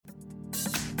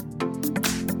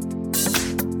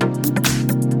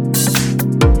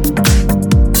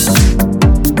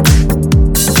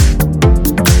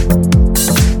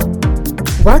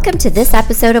Welcome to this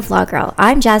episode of Law Girl.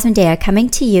 I'm Jasmine Dea, coming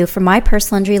to you from my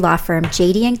personal injury law firm,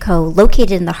 JD & Co.,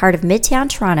 located in the heart of Midtown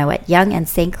Toronto at Yonge and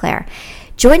St. Clair.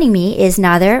 Joining me is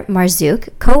Nader Marzouk,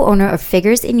 co-owner of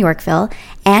Figures in Yorkville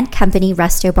and company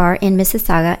Resto Bar in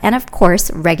Mississauga, and of course,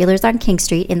 regulars on King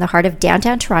Street in the heart of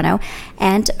downtown Toronto,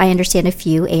 and I understand a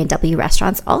few A&W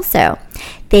restaurants also.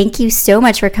 Thank you so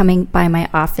much for coming by my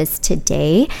office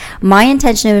today. My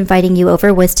intention of inviting you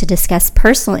over was to discuss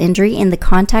personal injury in the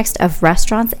context of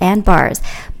restaurants and bars.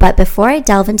 But before I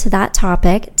delve into that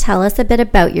topic, tell us a bit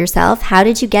about yourself. How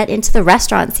did you get into the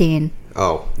restaurant scene?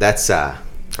 Oh, that's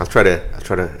I'll try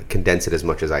to condense it as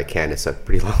much as I can. It's a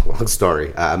pretty long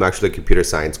story. I'm actually a computer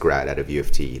science grad out of U of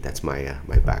T. That's my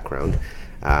background.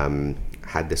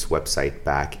 Had this website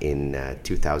back in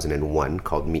 2001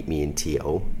 called Meet Me in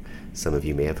TO. Some of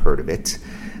you may have heard of it.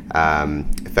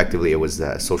 Effectively, it was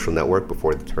a social network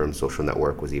before the term social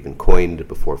network was even coined,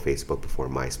 before Facebook, before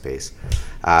MySpace.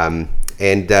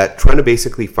 And trying to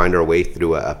basically find our way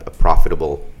through a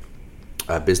profitable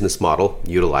business model,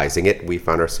 utilizing it. We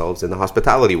found ourselves in the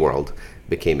hospitality world,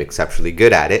 became exceptionally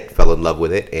good at it, fell in love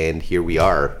with it, and here we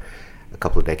are a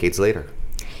couple of decades later.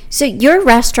 So your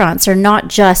restaurants are not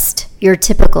just your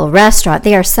typical restaurant.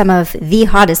 They are some of the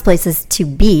hottest places to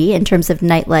be in terms of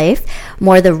nightlife,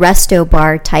 more the resto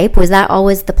bar type. Was that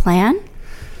always the plan?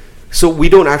 So we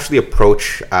don't actually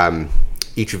approach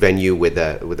each venue with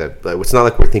a it's not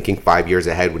like we're thinking 5 years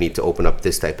ahead, we need to open up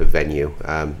this type of venue.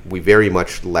 We very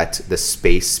much let the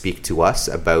space speak to us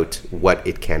about what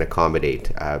it can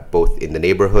accommodate, both in the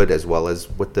neighborhood as well as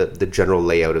what the general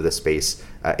layout of the space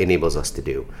enables us to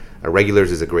do.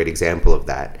 Regulars is a great example of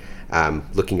that.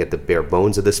 Looking at the bare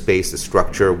bones of the space, the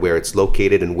structure, where it's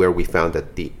located, and where we found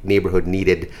that the neighborhood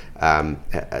needed,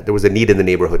 there was a need in the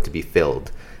neighborhood to be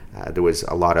filled. There was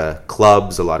a lot of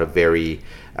clubs, a lot of very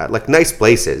nice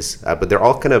places, but they're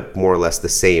all kind of more or less the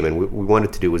same. And what we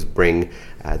wanted to do was bring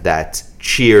that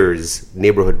Cheers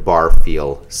neighborhood bar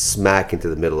feel smack into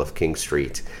the middle of King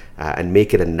Street and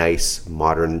make it a nice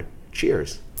modern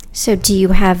Cheers. So do you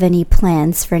have any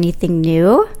plans for anything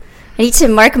new? I need to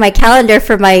mark my calendar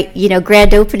for my,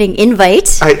 grand opening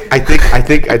invite. I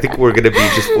think we're going to be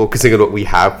just focusing on what we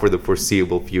have for the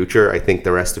foreseeable future. I think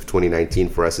the rest of 2019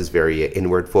 for us is very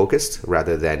inward focused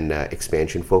rather than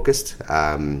expansion focused.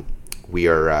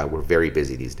 We're very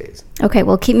busy these days. Okay,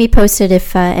 well, keep me posted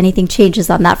if anything changes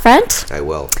on that front. I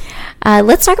will.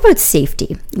 Let's talk about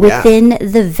safety within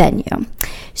the venue.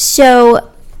 So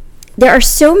there are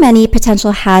so many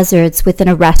potential hazards within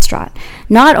a restaurant.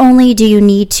 Not only do you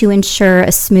need to ensure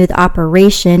a smooth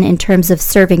operation in terms of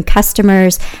serving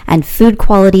customers and food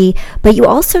quality, but you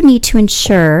also need to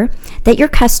ensure that your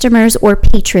customers, or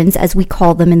patrons as we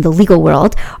call them in the legal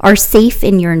world, are safe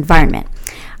in your environment.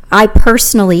 I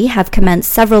personally have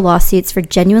commenced several lawsuits for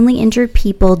genuinely injured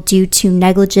people due to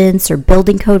negligence or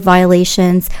building code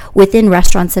violations within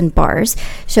restaurants and bars.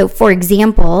 So, for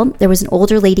example, there was an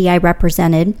older lady I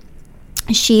represented.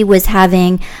 She was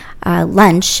having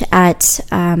lunch at,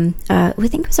 I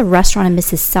think it was a restaurant in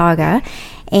Mississauga,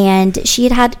 and she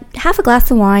had half a glass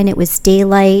of wine. It was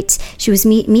daylight. She was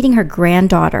meeting her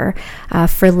granddaughter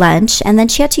for lunch, and then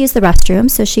she had to use the restroom,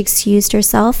 so she excused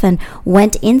herself and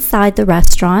went inside the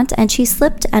restaurant, and she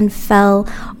slipped and fell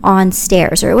on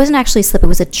stairs. Or it wasn't actually a slip, it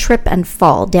was a trip and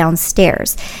fall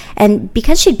downstairs. And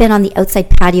because she'd been on the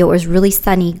outside patio, it was really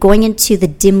sunny, going into the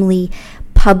dimly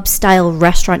pub-style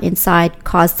restaurant inside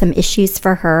caused some issues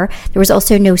for her. There was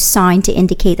also no sign to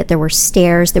indicate that there were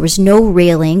stairs. There was no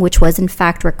railing, which was in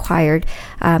fact required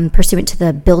pursuant to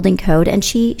the building code, and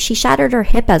she shattered her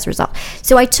hip as a result.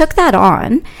 So I took that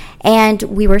on, and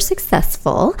we were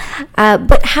successful.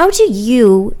 But how do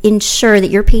you ensure that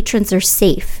your patrons are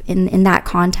safe in that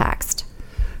context?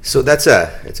 So it's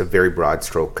a very broad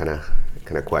stroke kind of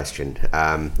question.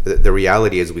 The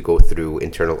reality is we go through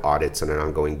internal audits on an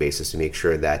ongoing basis to make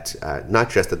sure that not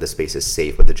just that the space is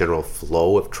safe, but the general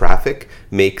flow of traffic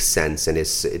makes sense and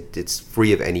it's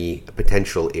free of any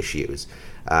potential issues.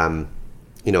 There's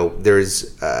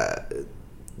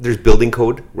building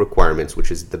code requirements,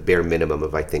 which is the bare minimum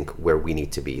of, I think, where we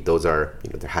need to be. Those are,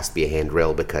 there has to be a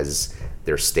handrail because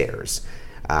there's stairs.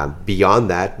 Beyond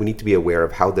that, we need to be aware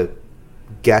of how the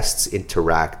guests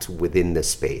interact within the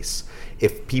space.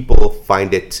 If people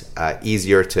find it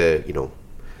easier to,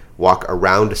 walk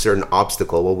around a certain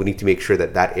obstacle, well, we need to make sure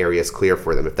that area is clear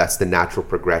for them. If that's the natural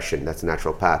progression, that's the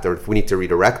natural path. Or if we need to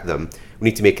redirect them, we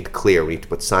need to make it clear. We need to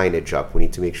put signage up. We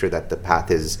need to make sure that the path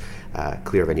is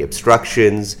clear of any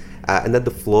obstructions, and that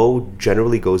the flow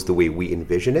generally goes the way we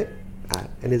envision it.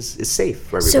 And is safe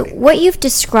for everybody. So what you've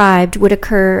described would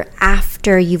occur after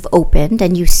after you've opened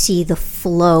and you see the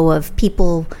flow of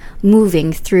people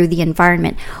moving through the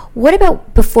environment. What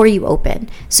about before you open?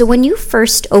 So when you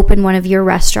first open one of your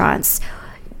restaurants,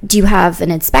 do you have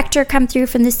an inspector come through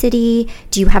from the city?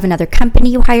 Do you have another company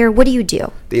you hire? What do you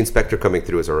do? The inspector coming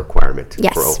through is a requirement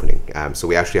Yes. for opening. So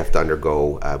we actually have to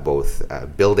undergo both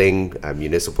building,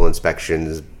 municipal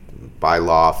inspections, by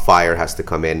law, fire has to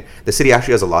come in. The city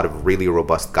actually has a lot of really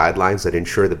robust guidelines that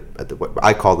ensure that what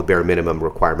I call the bare minimum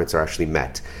requirements are actually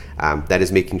met. That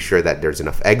is making sure that there's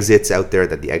enough exits out there,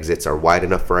 that the exits are wide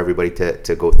enough for everybody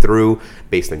to go through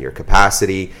based on your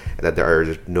capacity, that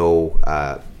there's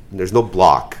no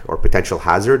block or potential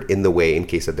hazard in the way in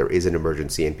case that there is an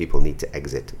emergency and people need to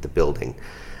exit the building.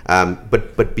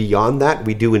 But beyond that,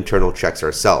 we do internal checks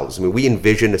ourselves. I mean, we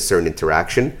envision a certain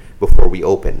interaction before we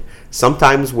open.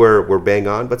 Sometimes we're bang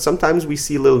on, but sometimes we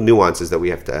see little nuances that we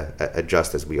have to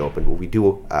adjust as we open. But we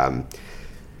do.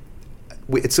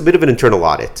 It's a bit of an internal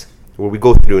audit where we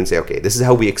go through and say, okay, this is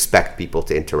how we expect people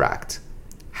to interact.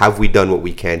 Have we done what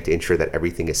we can to ensure that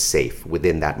everything is safe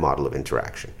within that model of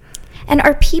interaction? And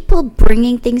are people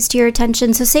bringing things to your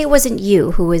attention? So say it wasn't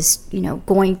you who was,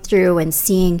 going through and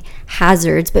seeing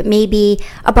hazards, but maybe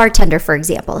a bartender, for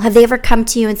example. Have they ever come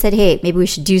to you and said, hey, maybe we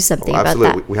should do something about that?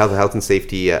 Absolutely. We have a health and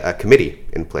safety committee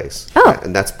in place. Oh.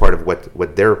 And that's part of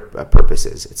what their purpose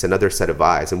is. It's another set of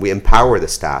eyes. And we empower the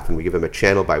staff and we give them a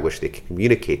channel by which they can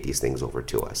communicate these things over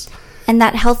to us. And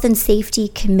that health and safety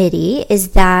committee, is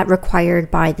that required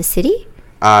by the city?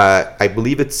 I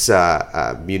believe it's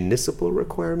a municipal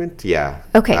requirement. Yeah.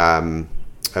 Okay.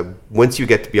 Once you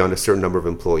get beyond a certain number of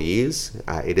employees,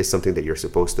 it is something that you're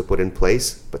supposed to put in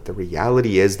place. But the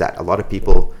reality is that a lot of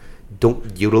people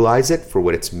don't utilize it for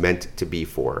what it's meant to be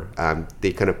for.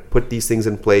 They kind of put these things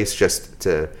in place just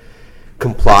to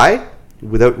comply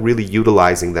without really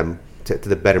utilizing them to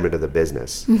the betterment of the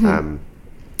business. Mm-hmm.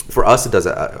 For us, it does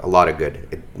a lot of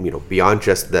good. Beyond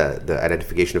just the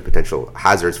identification of potential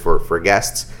hazards for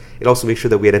guests, it also makes sure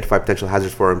that we identify potential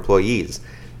hazards for our employees.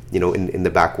 In the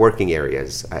back working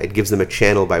areas, it gives them a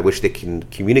channel by which they can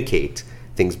communicate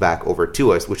things back over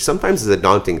to us, which sometimes is a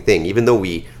daunting thing. Even though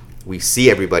we see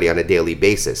everybody on a daily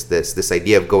basis, this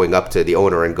idea of going up to the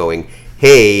owner and going,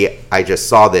 "Hey, I just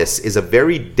saw this," is a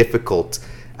very difficult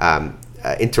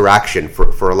interaction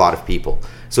for a lot of people.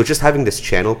 So just having this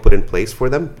channel put in place for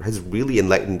them has really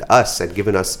enlightened us and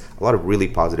given us a lot of really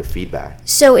positive feedback.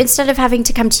 So instead of having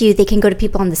to come to you, they can go to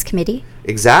people on this committee?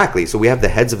 Exactly. So we have the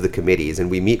heads of the committees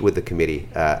and we meet with the committee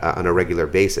on a regular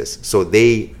basis. So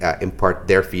they impart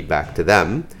their feedback to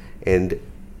them, and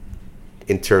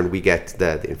in turn we get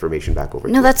the information back over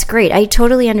to No, that's great. I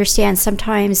totally understand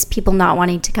sometimes people not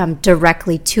wanting to come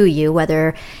directly to you,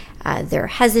 whether they're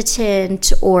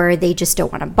hesitant or they just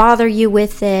don't want to bother you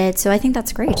with it. So I think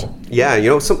that's great.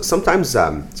 Yeah, sometimes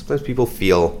people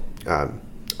feel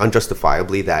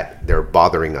unjustifiably that they're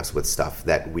bothering us with stuff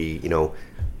that we,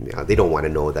 they don't want to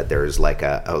know that there's like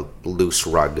a loose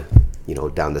rug,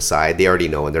 down the side. They already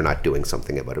know and they're not doing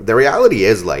something about it. The reality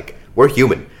is, like, we're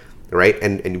human, right?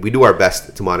 And we do our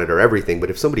best to monitor everything.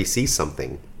 But if somebody sees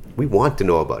something, we want to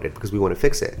know about it because we want to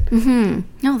fix it. Mm-hmm.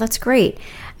 No, that's great.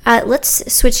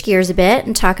 Let's switch gears a bit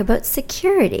and talk about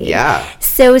security. Yeah.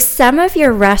 So some of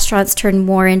your restaurants turn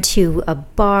more into a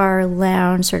bar,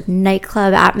 lounge, sort of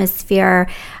nightclub atmosphere,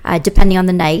 depending on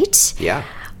the night. Yeah.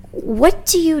 What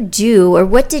do you do, or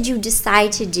what did you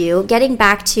decide to do? Getting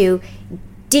back to,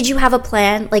 did you have a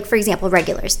plan? Like, for example,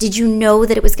 regulars. Did you know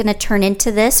that it was going to turn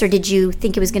into this, or did you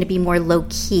think it was going to be more low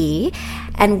key?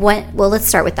 And let's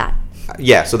start with that.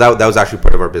 Yeah. So that was actually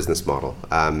part of our business model.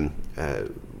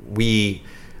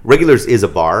 Regulars is a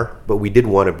bar, but we did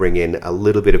want to bring in a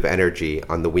little bit of energy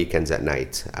on the weekends at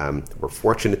night. We're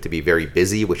fortunate to be very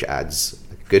busy, which adds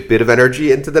a good bit of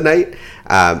energy into the night.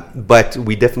 But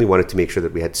we definitely wanted to make sure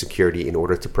that we had security in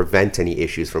order to prevent any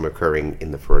issues from occurring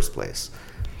in the first place.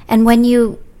 And when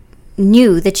you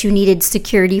knew that you needed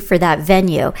security for that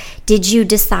venue, did you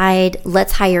decide,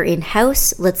 let's hire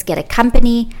in-house, let's get a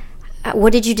company?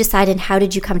 What did you decide, and how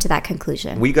did you come to that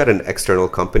conclusion? We got an external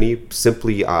company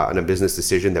simply on a business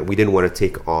decision that we didn't want to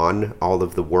take on all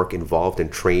of the work involved in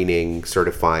training,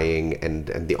 certifying, and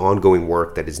the ongoing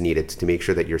work that is needed to make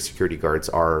sure that your security guards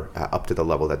are up to the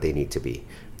level that they need to be.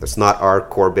 That's not our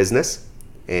core business,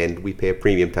 and we pay a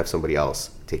premium to have somebody else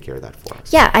take care of that for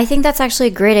us. Yeah, I think that's actually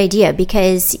a great idea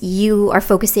because you are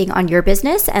focusing on your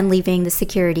business and leaving the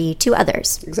security to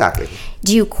others. Exactly.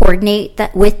 Do you coordinate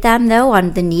that with them, though,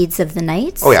 on the needs of the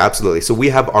nights? Oh, yeah, absolutely. So we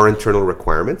have our internal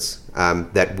requirements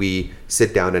that we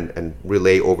sit down and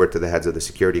relay over to the heads of the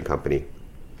security company.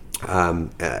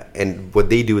 And what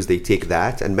they do is they take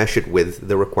that and mesh it with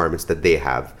the requirements that they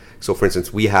have. So, for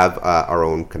instance, we have our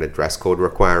own kind of dress code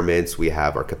requirements. We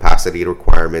have our capacity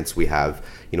requirements. We have,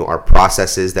 our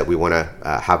processes that we want to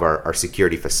have our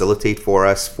security facilitate for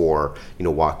us for,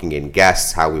 walking in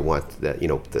guests, how we want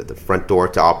the front door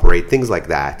to operate, things like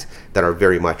that are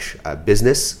very much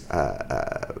business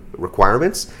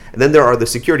requirements. And then there are the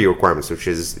security requirements, which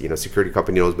is, security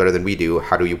company knows better than we do.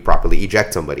 How do you properly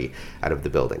eject somebody out of the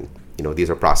building?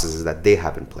 These are processes that they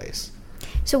have in place.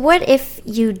 So what if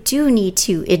you do need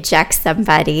to eject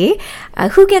somebody?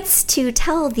 Who gets to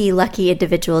tell the lucky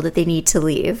individual that they need to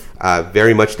leave?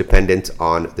 Very much dependent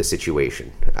on the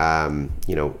situation.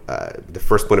 The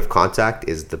first point of contact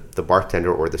is the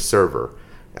bartender or the server.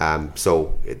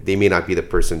 So they may not be the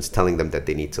persons telling them that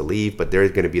they need to leave, but they're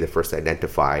going to be the first to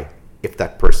identify if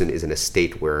that person is in a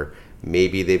state where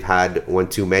maybe they've had one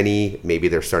too many, maybe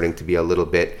they're starting to be a little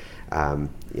bit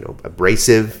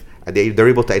abrasive. They're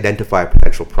able to identify a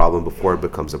potential problem before it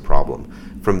becomes a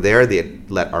problem. From there, they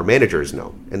let our managers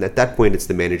know. And at that point, it's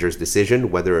the manager's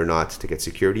decision whether or not to get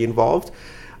security involved.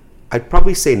 I'd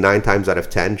probably say 9 times out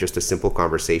of 10, just a simple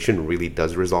conversation really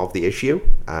does resolve the issue.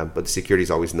 But the security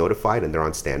is always notified and they're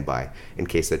on standby in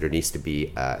case that there needs to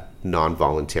be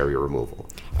non-voluntary removal.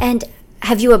 And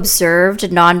have you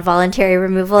observed non-voluntary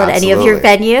removal at any of your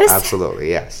venues? Absolutely,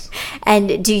 yes.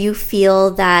 And do you feel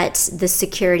that the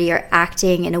security are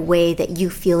acting in a way that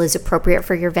you feel is appropriate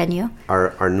for your venue?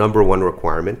 Our number one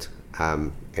requirement,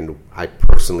 and I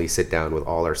personally sit down with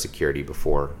all our security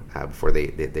before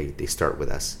they start with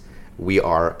us. We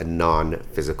are a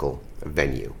non-physical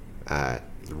venue.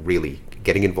 Really,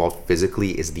 getting involved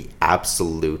physically is the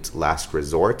absolute last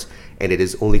resort, and it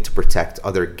is only to protect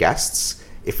other guests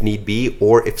if need be,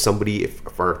 or if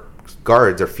our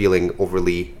guards are feeling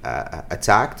overly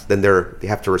attacked, then they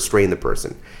have to restrain the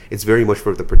person. It's very much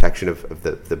for the protection of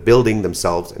the building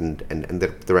themselves and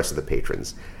the rest of the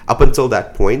patrons. Up until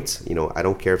that point, I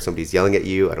don't care if somebody's yelling at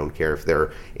you. I don't care if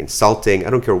they're insulting. I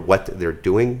don't care what they're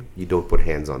doing. You don't put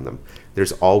hands on them.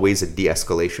 There's always a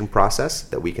de-escalation process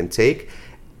that we can take.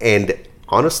 And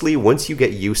honestly, once you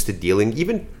get used to dealing,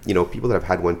 even, people that have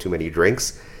had one too many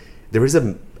drinks, there is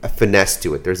a finesse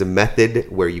to it. There's a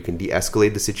method where you can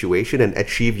de-escalate the situation and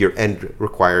achieve your end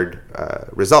required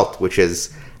result, which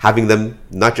is having them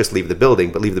not just leave the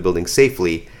building, but leave the building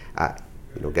safely.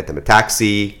 Get them a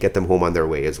taxi, get them home on their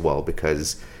way as well,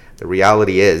 because the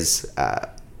reality is,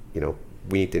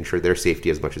 we need to ensure their safety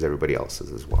as much as everybody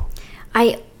else's as well.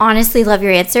 I honestly love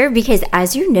your answer because,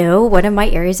 as you know, one of my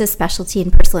areas of specialty in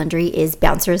personal injury is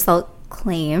bouncer assault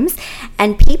claims,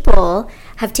 and people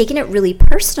have taken it really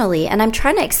personally. And I'm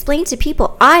trying to explain to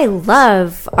people, I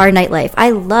love our nightlife. I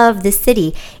love the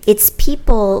city. It's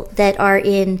people that are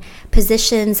in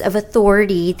positions of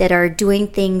authority that are doing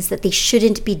things that they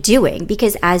shouldn't be doing.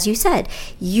 Because as you said,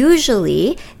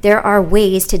 usually there are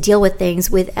ways to deal with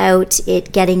things without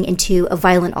it getting into a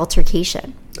violent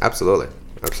altercation. Absolutely.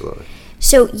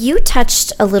 So you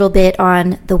touched a little bit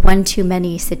on the one too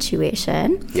many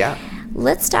situation. Yeah.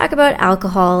 Let's talk about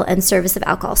alcohol and service of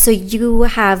alcohol. So you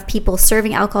have people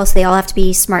serving alcohol, so they all have to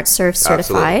be Smart Serve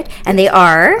certified. Absolutely. And they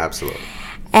are. Absolutely.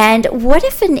 And what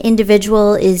if an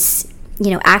individual is,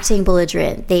 acting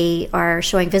belligerent? They are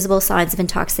showing visible signs of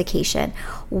intoxication.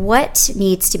 What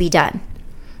needs to be done?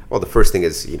 Well, the first thing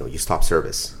is, you stop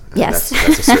service. Yes.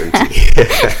 That's a certainty.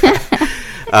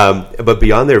 But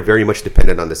beyond there, very much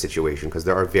dependent on the situation, because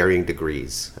there are varying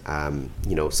degrees.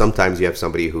 Sometimes you have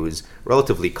somebody who's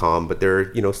relatively calm, but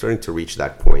they're, starting to reach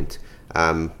that point.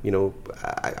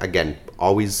 Again,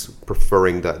 always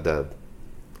preferring the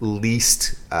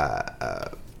least,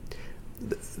 the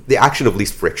action of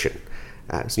least friction.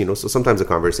 So sometimes a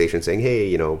conversation saying,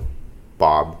 hey,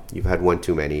 Bob, you've had one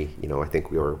too many. I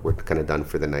think we're kind of done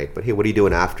for the night. But hey, what are you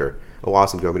doing after? Oh,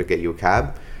 awesome. Do you want me to get you a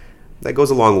cab? That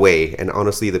goes a long way, and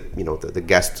honestly, the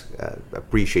guest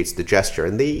appreciates the gesture,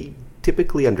 and they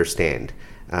typically understand.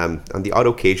 On the odd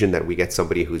occasion that we get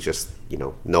somebody who's just,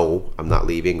 no, I'm not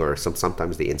leaving, or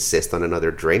sometimes they insist on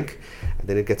another drink, and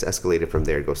then it gets escalated from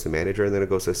there. It goes to the manager, and then it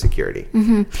goes to security.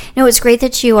 Mm-hmm. No, it's great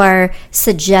that you are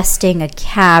suggesting a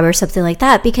cab or something like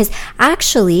that, because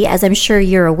actually, as I'm sure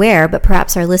you're aware, but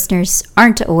perhaps our listeners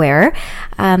aren't aware,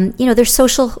 there's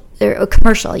social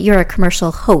you're a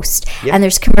commercial host, and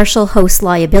there's commercial host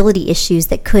liability issues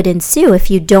that could ensue if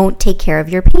you don't take care of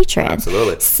your patrons.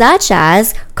 Absolutely. Such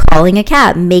as calling a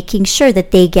cab, making sure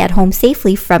that they get home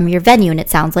safely from your venue, and it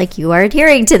sounds like you are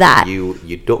adhering to that.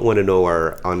 You don't want to know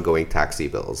our ongoing taxi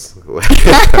bills.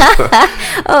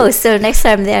 Oh, so next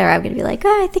time there, I'm going to be like,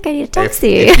 I think I need a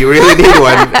taxi. If you really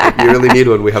need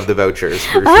one, we have the vouchers.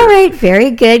 For All right,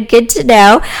 very good. Good to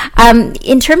know.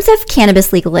 In terms of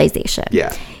cannabis legalization,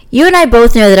 you and I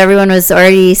both know that everyone was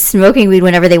already smoking weed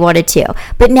whenever they wanted to.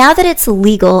 But now that it's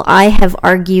legal, I have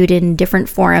argued in different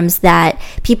forums that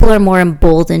people are more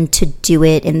emboldened to do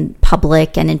it in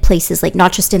public and in places like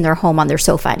not just in their home on their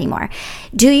sofa anymore.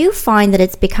 Do you find that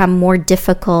it's become more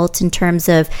difficult in terms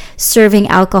of serving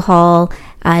alcohol,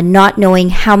 not knowing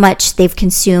how much they've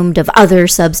consumed of other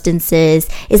substances?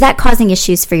 Is that causing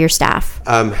issues for your staff?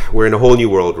 We're in a whole new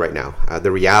world right now.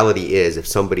 The reality is, if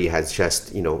somebody has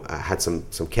just had some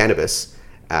cannabis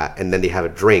and then they have a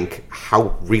drink,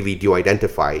 how really do you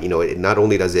identify? It not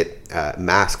only does it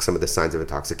mask some of the signs of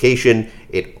intoxication,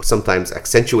 it sometimes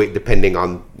accentuate depending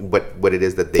on what it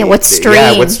is that they what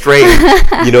strain. What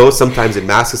strain. Sometimes it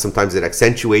masks it, sometimes it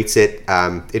accentuates it.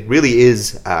 It really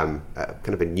is kind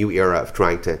of a new era of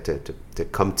trying to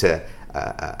come to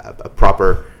a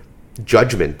proper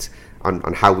judgment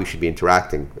on how we should be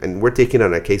interacting, and we're taking it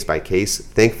on a case by case.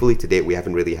 Thankfully, to date, we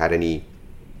haven't really had any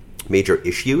major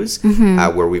issues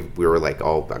where we were like,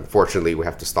 oh, unfortunately, we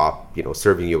have to stop,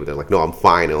 serving you. They're like, no, I'm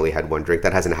fine. I only had one drink.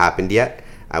 That hasn't happened yet.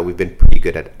 We've been pretty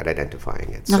good at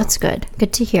identifying it. So. That's good.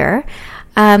 Good to hear.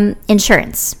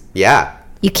 Insurance. Yeah.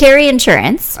 You carry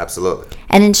insurance. Absolutely.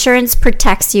 And insurance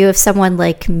protects you if someone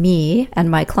like me and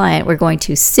my client were going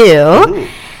to sue. Mm-hmm.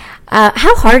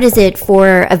 How hard is it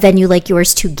for a venue like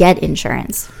yours to get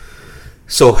insurance?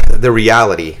 So the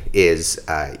reality is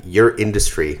your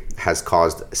industry has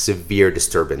caused severe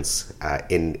disturbance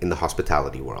in the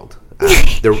hospitality world.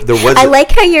 There was. I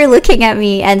like how you're looking at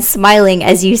me and smiling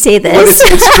as you say this.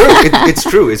 Well, it's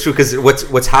true. It's true because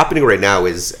what's happening right now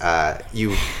is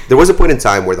there was a point in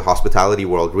time where the hospitality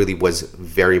world really was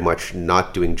very much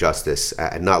not doing justice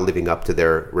and not living up to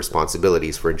their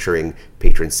responsibilities for ensuring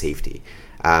patron safety.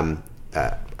 A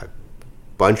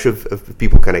bunch of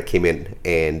people kind of came in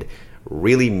and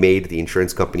really made the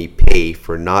insurance company pay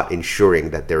for not ensuring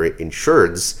that their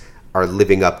insureds are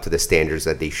living up to the standards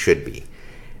that they should be.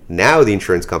 Now the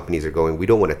insurance companies are going, we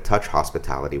don't want to touch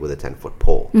hospitality with a 10-foot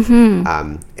pole.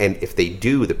 Mm-hmm. And if they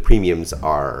do, the premiums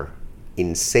are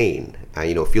insane.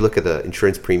 If you look at the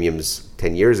insurance premiums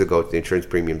 10 years ago to the insurance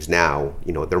premiums now,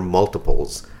 they're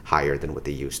multiples higher than what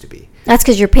they used to be. That's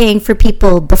because you're paying for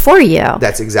people before you.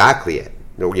 That's exactly it.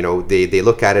 They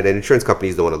look at it, and insurance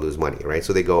companies don't want to lose money, right?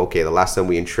 So they go, okay, the last time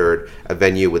we insured a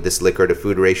venue with this liquor to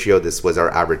food ratio, this was our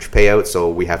average payout, so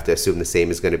we have to assume the same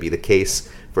is going to be the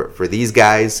case for these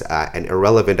guys, and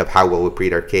irrelevant of how well we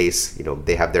plead our case,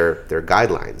 they have their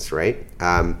guidelines, right?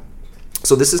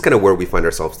 So this is kind of where we find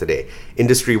ourselves today.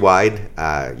 Industry-wide,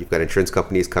 you've got insurance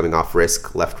companies coming off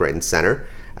risk left, right, and center,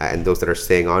 and those that are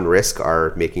staying on risk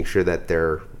are making sure that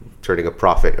they're turning a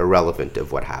profit irrelevant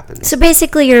of what happens. So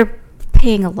basically you're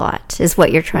paying a lot is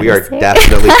what you're trying to say. We are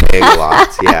definitely paying a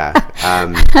lot. Yeah.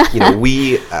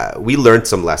 We learned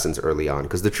some lessons early on,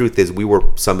 because the truth is we were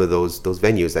some of those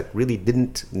venues that really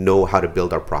didn't know how to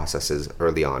build our processes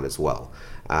early on as well.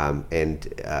 At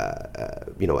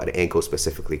Anko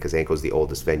specifically, because Anko is the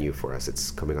oldest venue for us. It's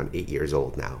coming on 8 years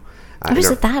old now. Is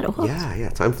it that old? Yeah.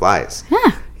 Time flies.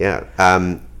 Yeah.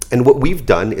 And what we've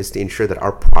done is to ensure that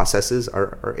our processes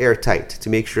are airtight, to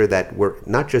make sure that we're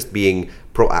not just being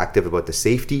proactive about the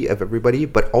safety of everybody,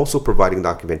 but also providing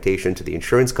documentation to the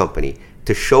insurance company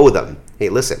to show them, hey,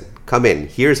 listen, come in.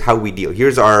 Here's how we deal.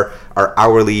 Here's our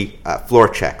hourly floor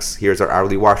checks. Here's our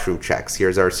hourly washroom checks.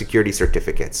 Here's our security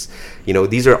certificates.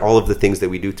 These are all of the things that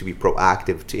we do to be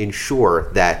proactive, to ensure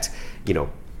that,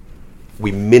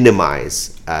 we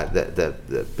minimize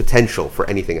the potential for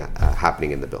anything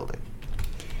happening in the building.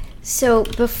 So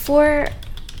before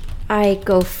I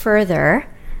go further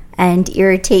and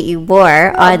irritate you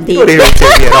more on the... You don't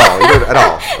irritate me at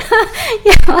all.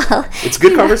 It's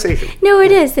good conversation. No,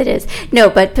 it is.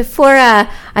 No, but before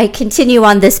I continue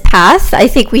on this path, I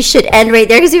think we should end right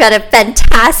there, because we've had a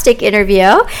fantastic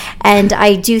interview. And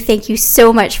I do thank you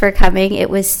so much for coming. It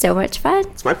was so much fun.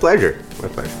 It's my pleasure.